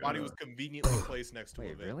 and the body was conveniently placed next to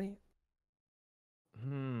it. Really?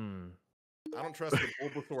 I don't trust the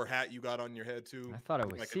Bulbasaur hat you got on your head too. I thought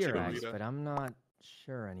it was Sirius, but I'm not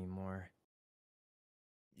sure anymore.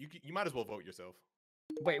 You might as well vote yourself.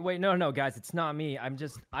 Wait, no, guys, it's not me.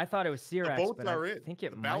 I thought it was Sirius, but I think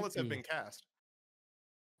it the ballots might have be... been cast.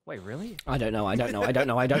 Wait, really? I don't know,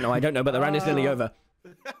 but the round is nearly over.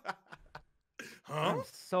 Huh? I'm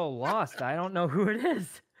so lost. I don't know who it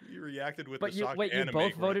is. You reacted with but the shock you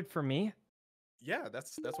both voted for me? Yeah,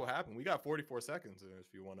 that's what happened. We got 44 seconds if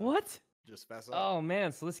you want to. What? Just fast up. Oh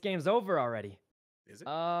man, so this game's over already. Is it?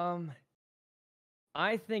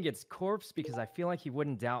 I think it's Corpse because I feel like he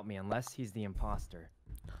wouldn't doubt me unless he's the imposter.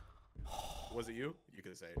 Was it you? You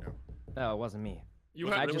could say it now. No, it wasn't me.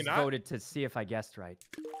 I just voted to see if I guessed right.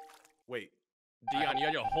 Wait. Dion, you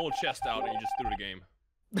had your whole chest out and you just threw the game.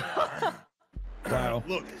 Wow.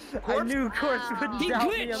 Look, I knew Corpse wouldn't doubt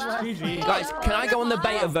me unless... Guys, can I go on the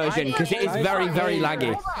beta version? Because it is very, very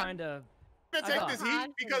laggy. I'm gonna take this heat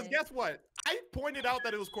because guess what? I pointed out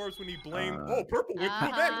that it was Corpse when he blamed. Oh, Purple went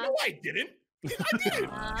through that. No, I didn't. I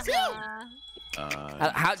didn't.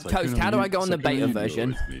 Toast, how do I go on the beta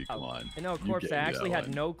version? Come on. No, Corpse, I actually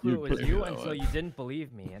had no clue it was you until you didn't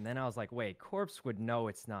believe me. And then I was like, wait, Corpse would know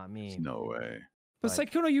it's not me. There's no way. But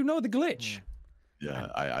Saikuno, you know the glitch. Yeah,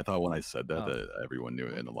 I thought when I said that, that everyone knew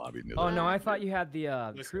it in the lobby. Knew no, I thought you had the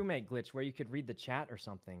Crewmate glitch where you could read the chat or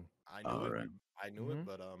something. I knew it. I knew it,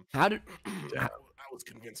 but how did I was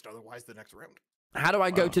convinced otherwise the next round. How do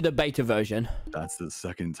I go to the beta version? That's the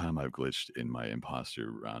second time I've glitched in my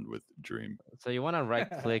imposter round with Dream. So you want to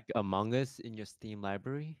right-click Among Us in your Steam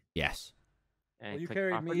library? Yes. And Well, you click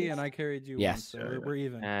carried me properties, and I carried you. Yes. Once, so we're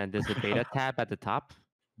even. and there's a beta tab at the top,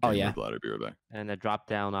 Oh Dream yeah. with Ladder, be right back. and a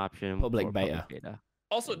drop-down option Public for beta. public beta.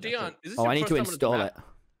 Also, And that's Dion, it. is this Oh, your I need first to time on this install map?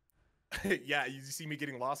 it. Yeah, you see me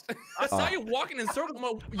getting lost? I saw Oh. you walking in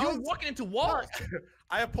circles. You were walking into walls.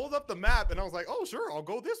 I had pulled up the map and I was like, oh, sure, I'll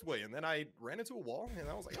go this way. And then I ran into a wall and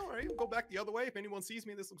I was like, all right, I'll go back the other way. If anyone sees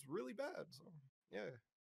me, this looks really bad. So, yeah.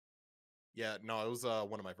 Yeah, no, it was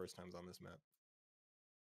one of my first times on this map.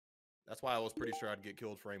 That's why I was pretty sure I'd get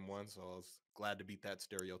killed frame 1, so I was glad to beat that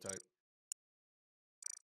stereotype.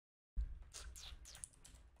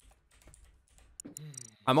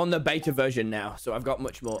 I'm on the beta version now, so I've got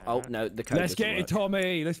much more. Oh no, the code. Let's get it,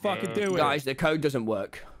 Tommy. Let's fucking do it. Guys, the code doesn't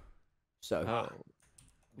work. So.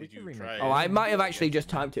 Did you try? Oh, I might have actually just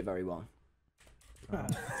typed it very well.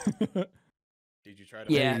 Did you try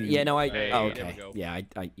to? Yeah, yeah, no, I. Hey, Oh, there we okay. go. Yeah, I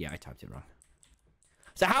typed it wrong.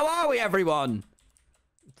 So how are we, everyone?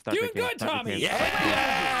 Start Doing the game, good, start the Tommy. game.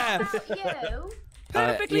 Yeah. You.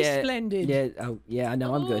 Perfectly yeah, splendid. Yeah. Oh, yeah. I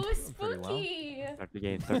know. I'm good. Ooh, spooky. Start the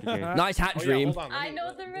game. Start the game. Nice hat, Oh, yeah, Dream. hold on, let I me- know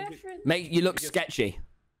let the me get- reference. Make you look Let me get- sketchy.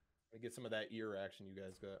 Let me get some of that ear action you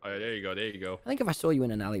guys got. Oh, yeah, there you go. There you go. I think if I saw you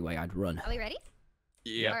in an alleyway, I'd run. Are we ready?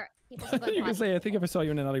 Yeah. Or people I should thought go you were gonna pause. say, I think if I saw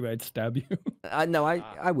you in an alleyway, I'd stab you. No,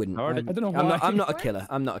 I wouldn't. I don't know I'm not, why. I'm not a killer.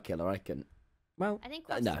 I'm not a killer. I can. Well, I think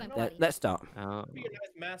no. Corpse is going potty. Let's start. Be a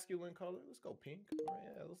nice masculine color. Let's go pink. All right,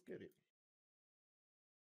 yeah, let's get it.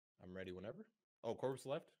 I'm ready whenever. Oh, Corpse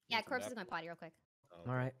left? Yeah, Need some Corpse is nap- going potty real quick. Oh,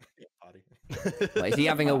 All right. yeah, potty. What, is he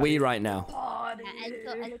having a wee right now? A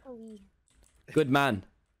little wee. Good man.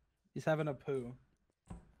 He's having a poo.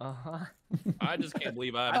 Uh-huh. I just can't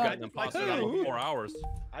believe I've I gotten just like imposter out that. of 4 hours.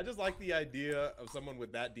 I just like the idea of someone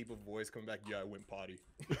with that deep of voice coming back. Yeah, I went potty.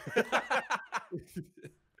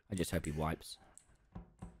 I just hope he wipes.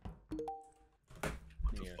 What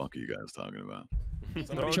the fuck are you guys talking about?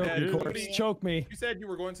 Somebody Choke said- me, Corpse. somebody- Choke me. You said you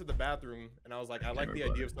were going to the bathroom, and I was like, I like the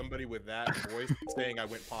idea of somebody with that voice saying I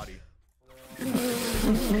went potty.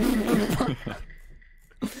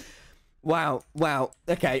 Wow, wow.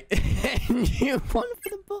 Okay. You won for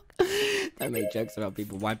the book. Don't make jokes about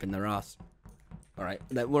people wiping their ass. All right.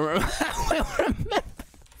 We'll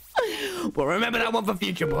remember that one for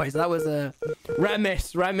future, boys. That was a rare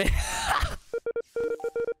miss. Rare miss.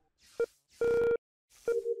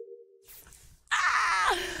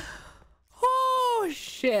 Ah! Oh,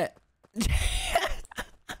 shit.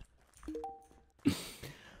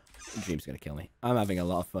 Dream's gonna kill me. I'm having a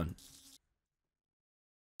lot of fun.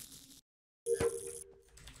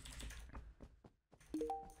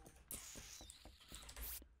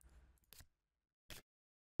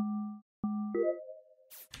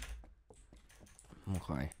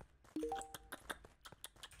 Okay.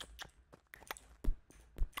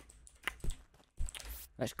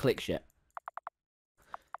 Let's click shit.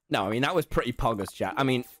 No, I mean, that was pretty poggers, chat. I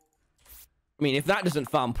mean, if that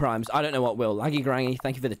doesn't farm primes, I don't know what will. Laggy Grangy,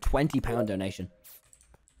 thank you for the £20 donation.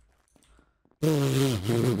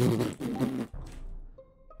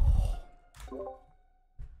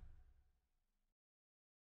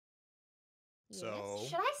 So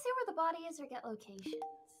Should I say where the body is or get locations?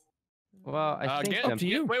 Well, I think Get, to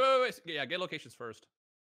you. Wait. Yeah, get locations first.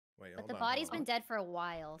 wait, But hold the on, body's hold been dead for a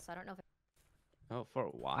while, so I don't know if. Oh, for a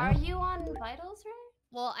while. Are you on vitals, Ray?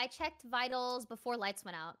 Well, I checked vitals before lights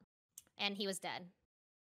went out, and he was dead.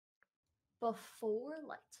 Before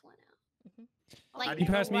lights went out. Like, You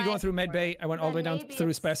passed me going what- through medbay. I went all the way Then down maybe through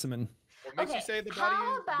it's- specimen. What makes Okay, you say the body how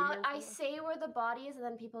has been about there I for- say where the body is, and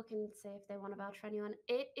then people can say if they want to vouch for anyone.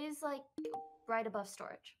 It is like right above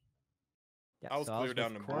storage. I was clear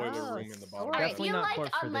down the boiler room in the bottom. I Definitely feel not like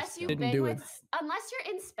corpse for unless this you thing. Didn't bang do with, it. unless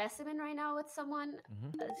you're in specimen right now with someone,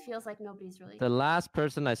 it feels like nobody's really. The last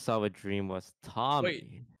person I saw with Dream was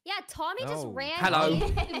Tommy. Yeah, Tommy just No. ran Hello.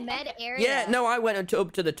 into med area. Yeah, no, I went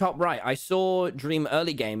up to the top right. I saw Dream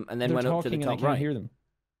early game and then They're went up to the talking and I top can't right. hear them.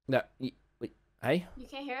 No, wait, hey? You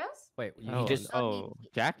can't hear us? Wait, you Oh, just-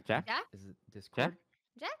 Jack? Jack? Is it Discord?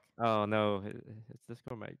 Jack? Oh no, his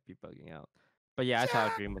Discord might be bugging out. But yeah, I saw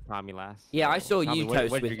a Dream with Tommy last. Yeah, I so saw Tommy, you where-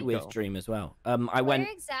 toast where'd you with go? Dream as well. I Where went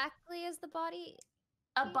exactly is the body?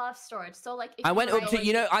 Above storage. So like. If I you went were up to, going-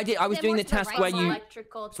 you know, I was Then doing more the to the task right where side. you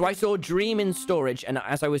Electrical so I to- saw Dream in storage and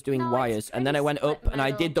as I was doing No, it's wires and then I pretty went up split and I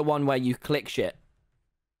middle. did the one where you click shit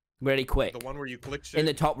really quick The one where you click shit. in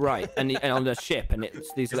the top right and on the ship and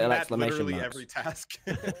it's these Isn't little that exclamation literally marks. every task.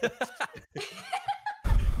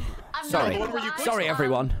 I'm Sorry. not One where gonna you lie, click Sorry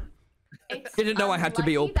everyone. It's Didn't know I had to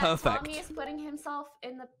be all unlucky that perfect. Tommy is putting himself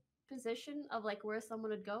in the position of like where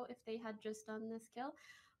someone would go if they had just done this kill,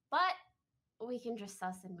 but we can just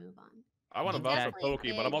suss and move on. I want to vouch for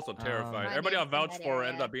Poki, but I'm also terrified. Everybody I vouch for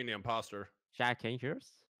ended up being the imposter. Jack, can you hear us?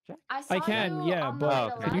 Jack? I can, yeah,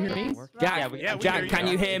 but can you hear me? Jack, Jack, can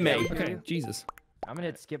you hear me? Okay, Jesus. I'm gonna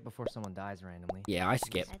hit skip before someone dies randomly. Yeah, I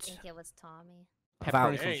skipped. I think it was Tommy.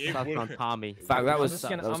 On Tommy. Fact, that was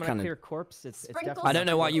I'm gonna kind clear of. corpse. It's Sprinkle, definitely. I don't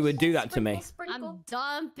know why you would do that to me. I'm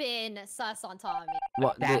dumping sus on Tommy.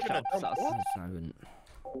 What? That's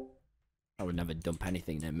I would never dump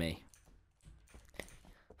anything near me.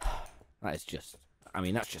 That is just. I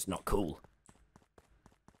mean, that's just not cool.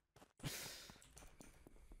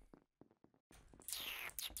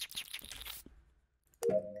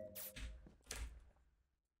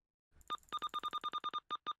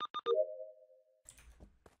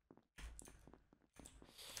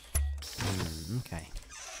 Okay.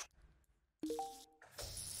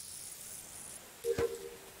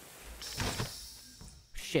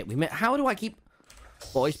 Shit, we met. How do I keep?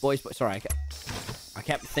 Boys. Sorry, I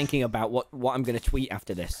kept thinking about what I'm gonna tweet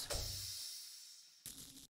after this,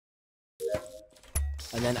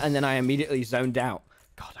 and then I immediately zoned out.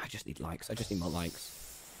 God, I just need likes. I just need more likes.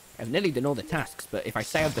 I've nearly done all the tasks, but if I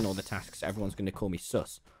say I've done all the tasks, everyone's gonna call me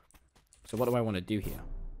sus. So what do I want to do here?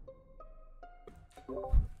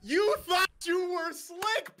 You thought you were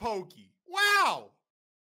slick, Poki. Wow.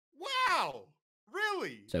 Wow.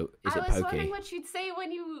 Really? So is it I was Poki? wondering what you'd say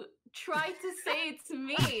when you tried to say it to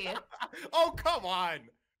me. Oh, come on.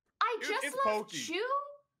 I just it's left Poki. you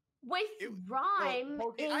with Rhyme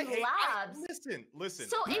Poki, in I labs. Listen.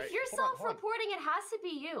 So right? if you're Hold on. self-reporting, it has to be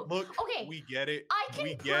you. Look, okay, we get it. I can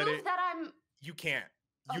we get prove it. that I'm. You can't.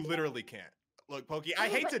 You Okay. literally can't. Look, Poki, I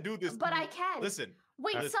Okay, hate to do this. but to you. I can. Listen.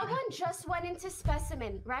 Wait, listen. someone just went into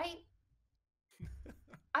specimen, right?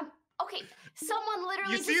 Okay. Someone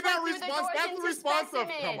literally. You see just that went through the response? doors That's the into response of,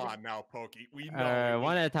 specimen. come on now, Poki. We know.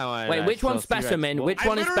 One at a time. Wait, which one's specimen? Which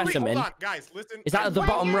one is specimen? Hold on, guys, listen. Is that at the When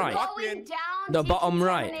bottom you're right? Going down The bottom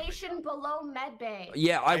right. decontamination below medbay.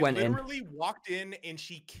 Yeah, I went in. literally walked in and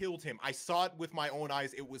she killed him. I saw it with my own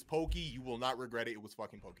eyes. It was Poki. You will not regret it. It was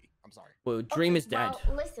fucking Poki. I'm sorry. Well, Dream is dead.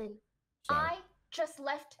 Well, listen, So. I just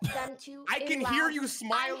left them two. I can hear labs. you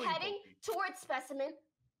smiling, I'm heading Poki. towards specimen.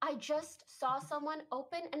 I just saw someone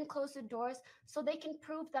open and close the doors so they can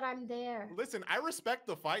prove that I'm there. Listen, I respect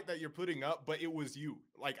the fight that you're putting up, but it was you.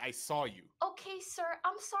 Like, I saw you. Okay, sir.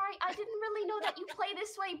 I'm sorry. I didn't really know that you play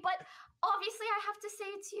this way, but obviously I have to say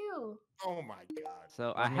it's you. Oh my god.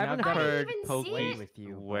 So I I mean, haven't I've heard even seen Poki it. with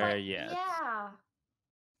you. where But yet. Yeah.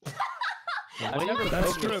 I've never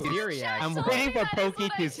That's Poki true. Theory, I'm actually. waiting for That is Poki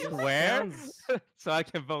what I to feel swear Sounds- so I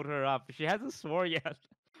can vote her up. She hasn't swore yet.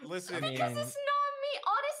 Listen, I mean, Because it's not me.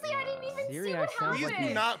 Honestly, I didn't even see Syriac what sounds please happened.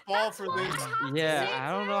 do not fall That's for why this. I have to Yeah, say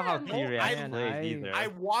I don't know how him. Theory I- plays either. I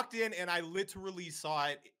walked in and I literally saw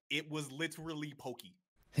it. It was literally Poki.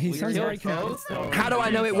 He We sounds killed very both. convinced. How do I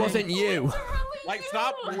know it wasn't you? Like,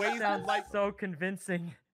 stop That wasting. sounds Like, so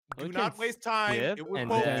convincing. do We not can waste time. skip It was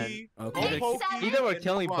and Poki. then- Okay. Vote Exactly. Poki Either we're and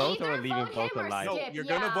killing move on. both or we're Either leaving vote both him or alive. No, skip, you're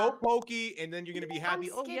yeah. gonna vote Poki, and then you're gonna be happy.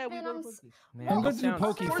 Oh yeah, we skipping, voted I'm Poki. Man, I'm that going to do sounds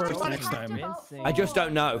Poki so first much next time. convincing, I just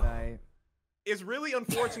don't know. but I- It's really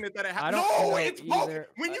unfortunate that it I happened. don't No, know it's either.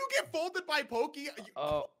 Poki. When you get folded by Poki, you,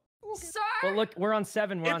 Oh. Sir, Well, look, we're on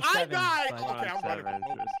 7. We're if on I 7. die, but- okay, I'm running. Seven, for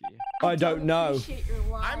Poki. Trisky. I don't know. appreciate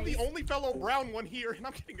your I'm the lies. only fellow brown one here, and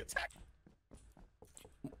I'm getting attacked.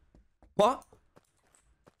 What?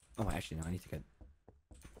 Oh, actually, no. I need to go.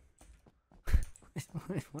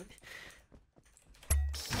 What?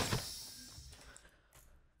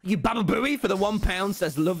 You Baba Booey for the £1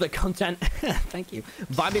 says love the content. Thank you.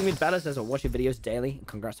 Vibing with Bella says I watch your videos daily.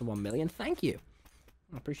 Congrats on 1 million. Thank you.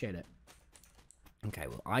 I appreciate it. Okay,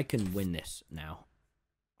 well I can win this now.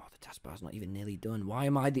 Oh, the taskbar's not even nearly done. Why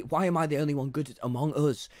am I the only one good among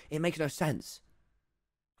us? It makes no sense.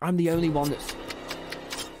 I'm the only one that's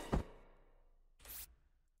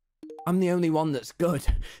good.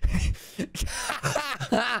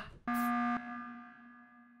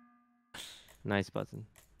 Nice button.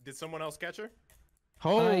 Did someone else catch her?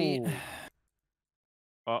 I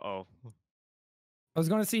Uh-oh. was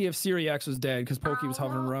going to see if Syriax was dead because Poki was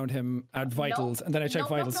hovering around him at Vitals, and then I checked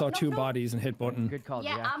Vitals, saw two bodies, and hit button. Good call,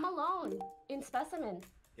 Yeah, Jack. I'm alone in specimen.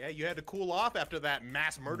 Yeah, you had to cool off after that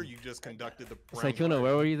mass murder you just conducted. The brown Sykkuno, guard.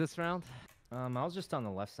 where were you this round? I was just on the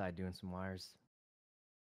left side doing some wires.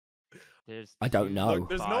 There's I don't two know. Look,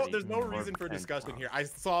 there's bodies no more reason for than discussion one. here. I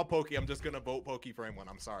saw Poki. I'm just gonna vote Poki for anyone.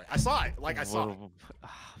 I'm sorry. I saw it. Like I saw it.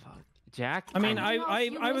 Jack? I mean, I don't know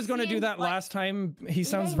if you I was going to do listened, that but last time. He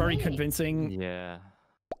sounds very maybe. convincing. Yeah.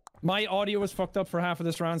 My audio was fucked up for half of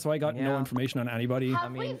this round, so I got no Yeah. information on anybody.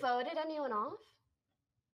 Have we mean- voted anyone off?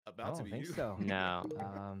 about to be think you. so. No.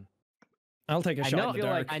 I'll take a shot.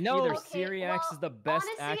 I know either Okay, Syriax is the best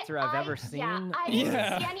honestly, actor I've ever seen. I didn't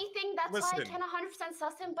see anything. That's why I can 100%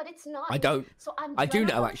 suss him, but it's not. I don't. So I'm I do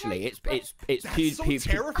gonna know go actually. ahead, It's That's so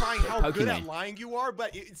terrifying how good at Pokimane. lying you are,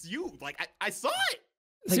 but it's you. Like I saw it.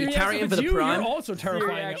 Like you carry him for the prime. You're also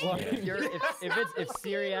terrifying at lying. If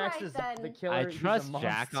Syriax is the killer, I he's a trust monster.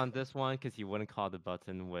 Jack on this one because he wouldn't call the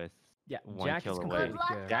button with one Jack kill is away. completely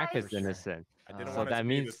good. Jack is innocent. I didn't so want it that to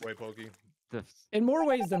means be this way, Pokey. In more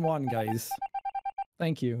ways than one, guys.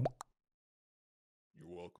 Thank you. You're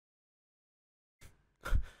welcome.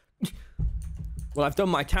 Well, I've done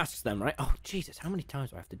my tasks then, right? Oh, Jesus, how many times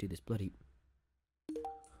do I have to do this bloody...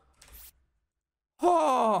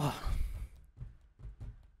 Oh!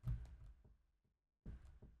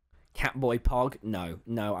 Catboy Pog? No,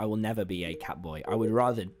 no, I will never be a catboy. I would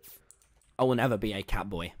rather... I will never be a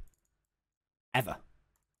catboy. Ever.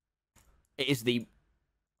 It is the...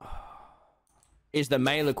 is the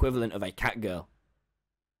male equivalent of a cat girl.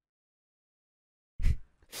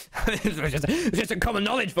 It's just a common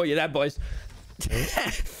knowledge for you there, boys.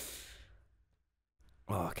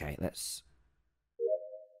 Okay, let's...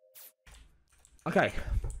 Okay.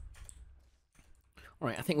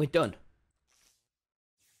 Alright, I think we're done.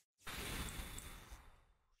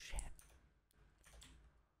 Shit.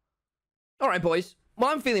 Alright, boys. Well,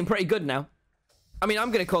 I'm feeling pretty good now. I mean,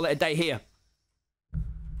 I'm going to call it a day here.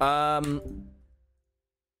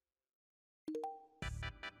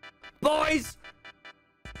 Boys!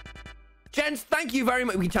 Gents, thank you very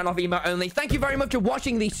much. We can turn off email only. Thank you very much for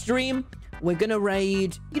watching the stream. We're gonna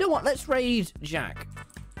raid... You know what? Let's raid Jack.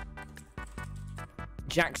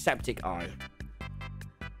 Jackseptic Eye.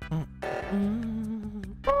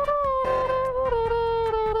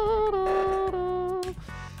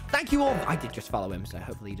 Thank you all. I did just follow him, so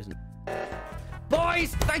hopefully he doesn't...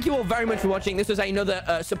 Boys, thank you all very much for watching. This was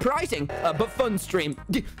another surprising but fun stream.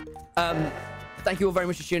 Thank you all very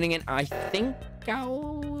much for tuning in. I think I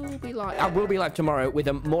will be live tomorrow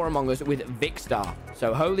with more Among Us with Vicstar.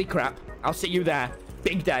 So holy crap, I'll see you there.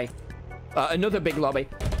 Big day. Another big lobby.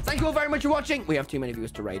 Thank you all very much for watching. We have too many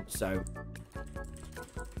viewers to raid, so...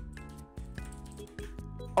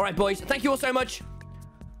 All right, boys. Thank you all so much.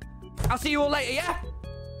 I'll see you all later, yeah?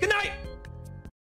 Good night.